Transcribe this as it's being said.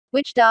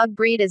Which dog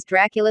breed is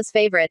Dracula's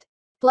favorite?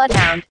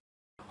 Bloodhound.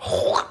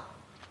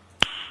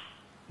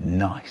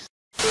 Nice.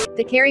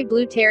 The Kerry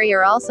Blue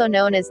Terrier, also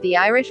known as the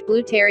Irish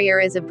Blue Terrier,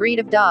 is a breed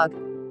of dog.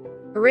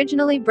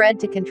 Originally bred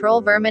to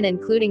control vermin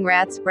including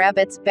rats,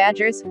 rabbits,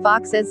 badgers,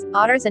 foxes,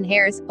 otters and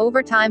hares,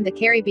 over time the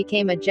Kerry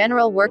became a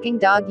general working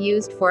dog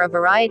used for a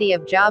variety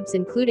of jobs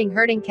including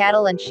herding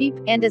cattle and sheep,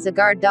 and as a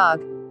guard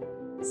dog.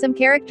 Some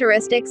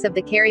characteristics of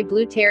the Kerry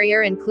Blue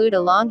Terrier include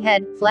a long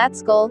head, flat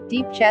skull,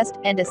 deep chest,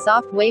 and a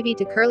soft wavy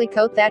to curly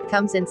coat that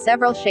comes in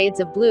several shades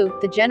of blue,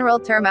 the general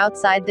term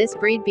outside this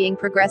breed being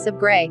progressive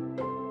gray.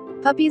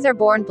 Puppies are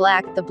born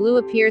black, the blue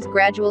appears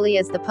gradually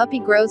as the puppy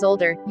grows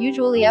older,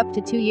 usually up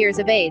to 2 years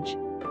of age.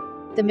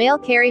 The male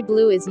Kerry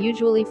Blue is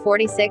usually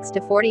 46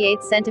 to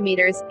 48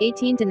 centimeters,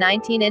 18 to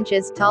 19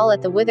 inches tall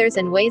at the withers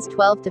and weighs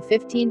 12 to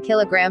 15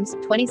 kilograms,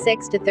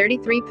 26 to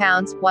 33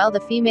 pounds, while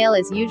the female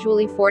is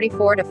usually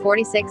 44 to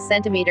 46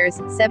 centimeters,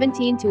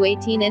 17 to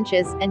 18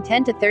 inches, and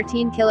 10 to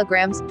 13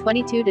 kilograms,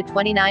 22 to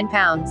 29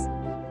 pounds.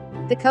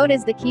 The coat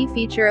is the key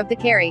feature of the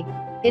Kerry.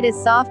 It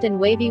is soft and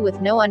wavy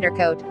with no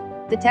undercoat.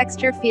 The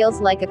texture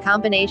feels like a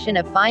combination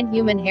of fine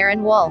human hair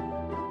and wool.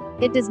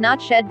 It does not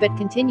shed but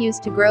continues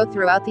to grow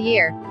throughout the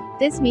year.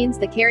 This means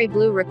the Kerry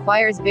Blue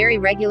requires very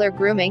regular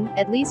grooming,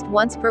 at least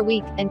once per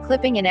week, and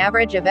clipping an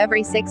average of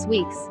every 6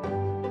 weeks.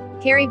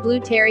 Kerry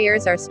Blue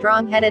Terriers are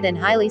strong-headed and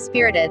highly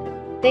spirited.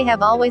 They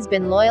have always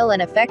been loyal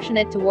and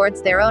affectionate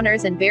towards their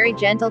owners and very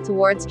gentle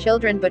towards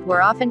children, but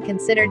were often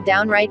considered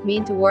downright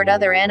mean toward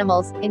other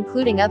animals,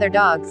 including other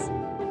dogs.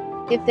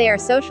 If they are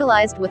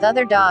socialized with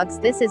other dogs,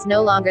 this is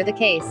no longer the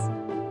case.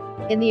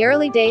 In the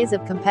early days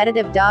of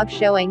competitive dog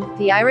showing,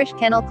 the Irish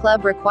Kennel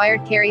Club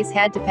required Kerrys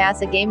had to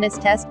pass a gameness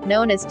test,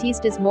 known as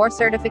Teesta's Moore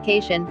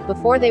certification,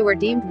 before they were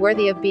deemed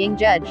worthy of being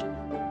judged.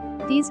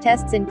 These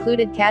tests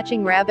included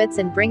catching rabbits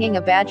and bringing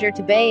a badger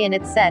to bay in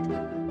its set.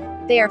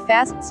 They are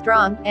fast,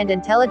 strong, and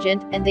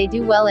intelligent, and they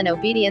do well in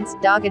obedience,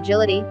 dog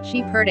agility,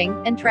 sheep herding,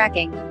 and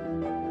tracking.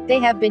 They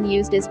have been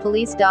used as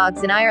police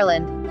dogs in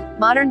Ireland.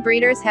 Modern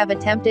breeders have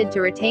attempted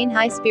to retain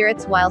high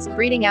spirits whilst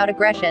breeding out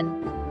aggression.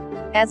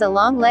 As a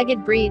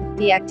long-legged breed,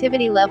 the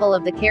activity level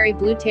of the Kerry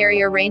Blue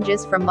Terrier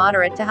ranges from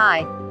moderate to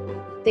high.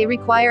 They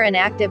require an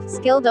active,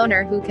 skilled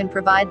owner who can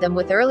provide them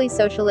with early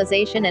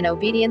socialization and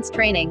obedience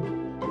training.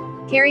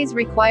 Kerrys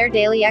require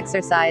daily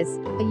exercise.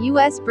 A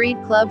U.S.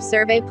 Breed Club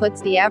survey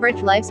puts the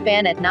average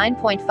lifespan at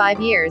 9.5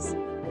 years.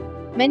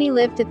 Many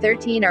live to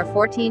 13 or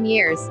 14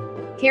 years.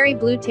 Kerry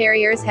Blue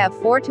Terriers have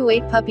 4 to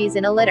 8 puppies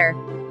in a litter.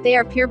 They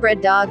are purebred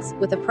dogs,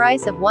 with a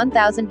price of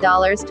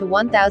 $1,000 to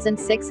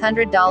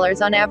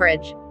 $1,600 on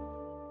average.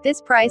 This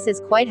price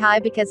is quite high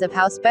because of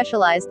how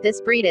specialized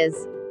this breed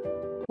is.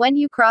 When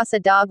you cross a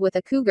dog with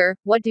a cougar,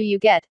 what do you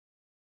get?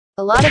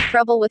 A lot of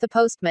trouble with a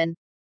postman.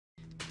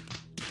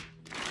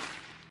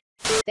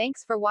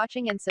 Thanks for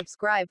watching and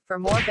subscribe for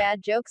more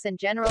bad jokes and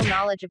general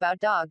knowledge about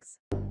dogs.